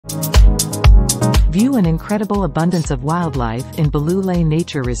View an incredible abundance of wildlife in Balule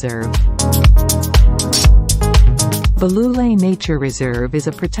Nature Reserve. Balule Nature Reserve is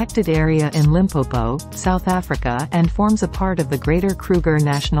a protected area in Limpopo, South Africa and forms a part of the Greater Kruger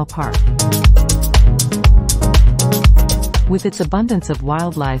National Park. With its abundance of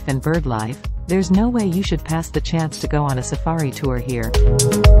wildlife and birdlife, there's no way you should pass the chance to go on a safari tour here.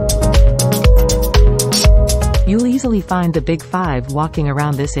 You'll easily find the Big Five walking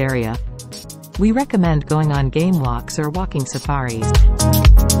around this area. We recommend going on game walks or walking safaris.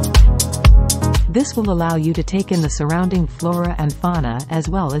 This will allow you to take in the surrounding flora and fauna as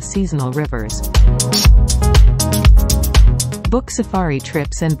well as seasonal rivers. Book safari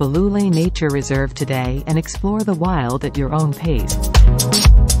trips in Balule Nature Reserve today and explore the wild at your own pace.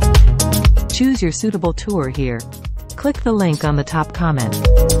 Choose your suitable tour here. Click the link on the top comment.